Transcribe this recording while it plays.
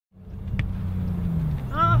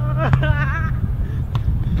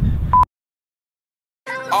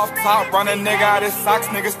Off top, run a nigga out his socks.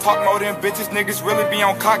 Niggas talk more than bitches. Niggas really be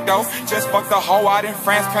on cock though. Just fucked the hoe out in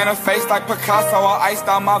France, paint her face like Picasso. I iced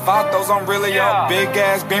out my vatos. I'm really up. Big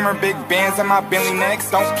ass beamer, big bands in my Bentley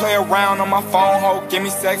next. Don't play around on my phone, ho. Give me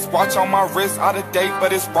sex. Watch on my wrist, out of date,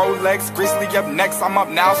 but it's Rolex. Grizzly up next. I'm up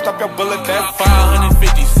now. Strap your bullet vest.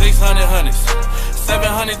 550, 600 hundreds,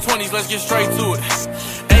 720s. Let's get straight to it.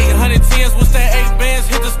 810s. What's that? 8 bands.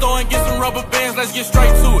 Hit the store and get some rubber bands. Let's get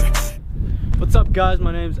straight to it. What's up guys,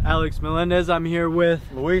 my name's Alex Melendez. I'm here with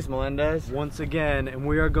Luis Melendez once again, and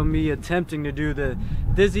we are going to be attempting to do the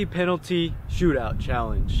dizzy penalty shootout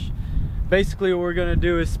challenge. Basically what we're going to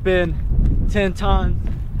do is spin 10 times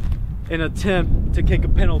and attempt to kick a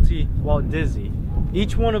penalty while dizzy.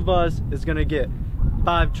 Each one of us is going to get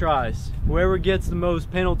 5 tries. Whoever gets the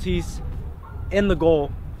most penalties in the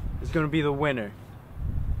goal is going to be the winner.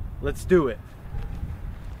 Let's do it.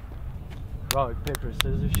 Rock, paper,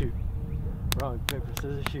 scissors, shoot. Rock, paper,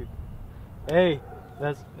 scissors, shoot. Hey,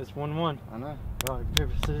 that's 1-1. I know. Rock,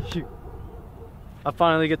 paper, scissors, shoot. I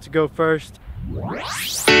finally get to go first. All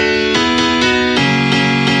eyes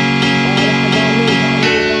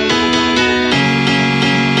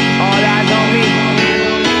on me.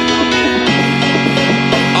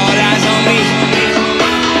 All eyes on me.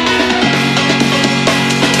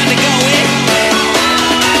 Better go in.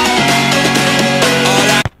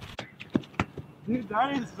 Dude, that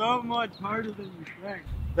is so much harder than you think.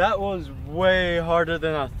 That was way harder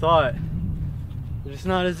than I thought. But it's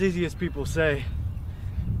not as easy as people say.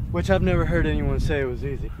 Which I've never heard anyone say it was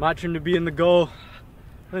easy. My turn to be in the goal.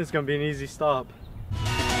 I think it's gonna be an easy stop. All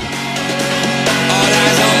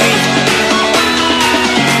eyes on me.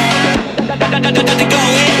 Go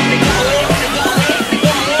in.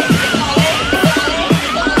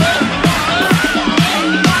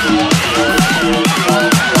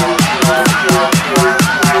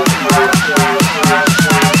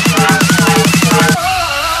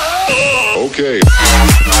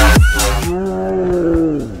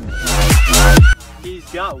 He's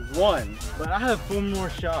got 1, but I have 4 more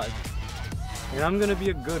shots. And I'm gonna be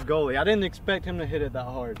a good goalie. I didn't expect him to hit it that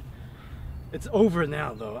hard. It's over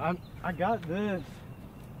now though. I got this.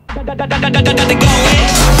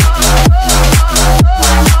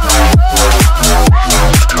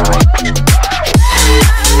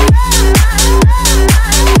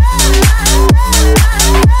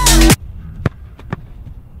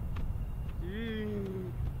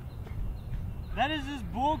 That is just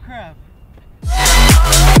bullcrap.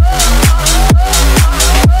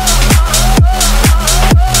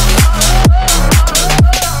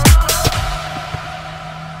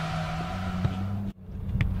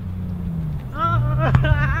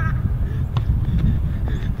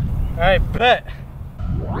 All right, bet.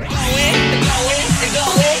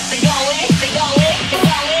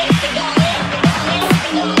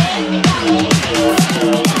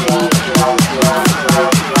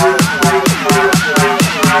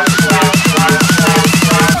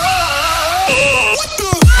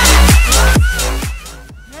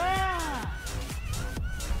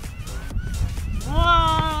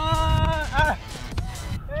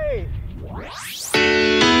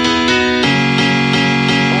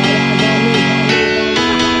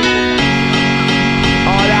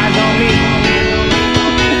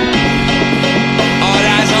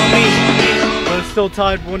 Still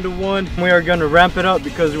tied 1-1. We are going to ramp it up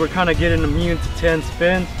because we're kind of getting immune to 10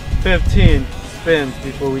 spins, 15 spins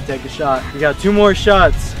before we take a shot. We got 2 more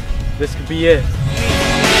shots. This could be it.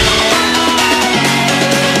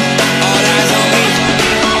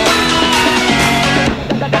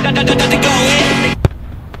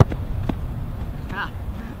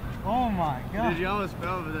 Oh my God. Dude, you almost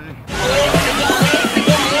fell over there.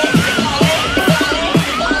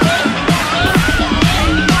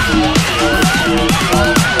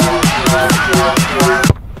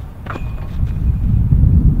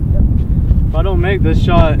 If I don't make this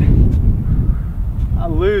shot, I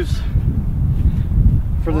lose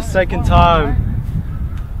for the second time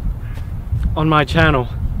on my channel.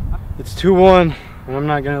 It's 2-1, and I'm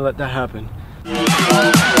not gonna let that happen.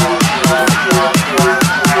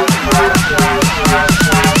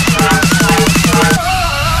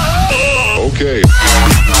 Okay.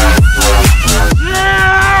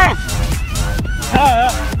 Yeah!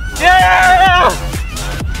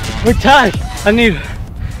 We're tied. I need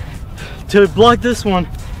to block this one,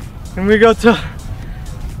 and we go to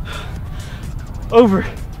over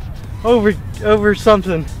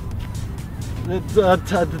something.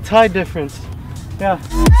 The tie difference. Yeah.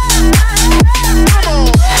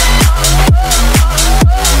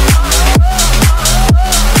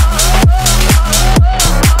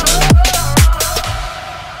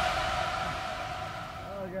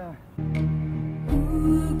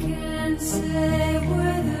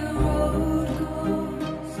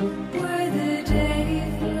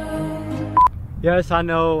 Yes, I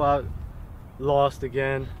know I lost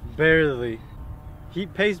again, barely. He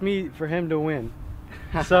pays me for him to win.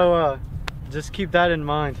 So just keep that in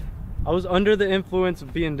mind. I was under the influence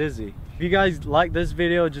of being dizzy. If you guys like this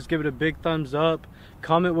video, just give it a big thumbs up.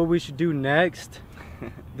 Comment what we should do next.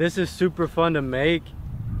 This is super fun to make.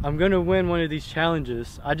 I'm gonna win one of these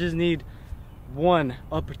challenges. I just need one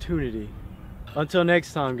opportunity. Until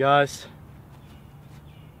next time, guys.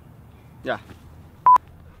 Yeah.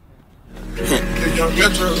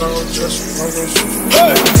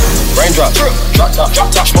 Raindrop, drop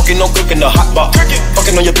top, smoking, no cooking, the hot pot.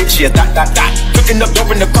 Fucking on your bitch, yeah, that. Cooking up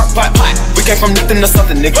dope in the crock pot. We came from nothing to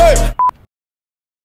something, nigga.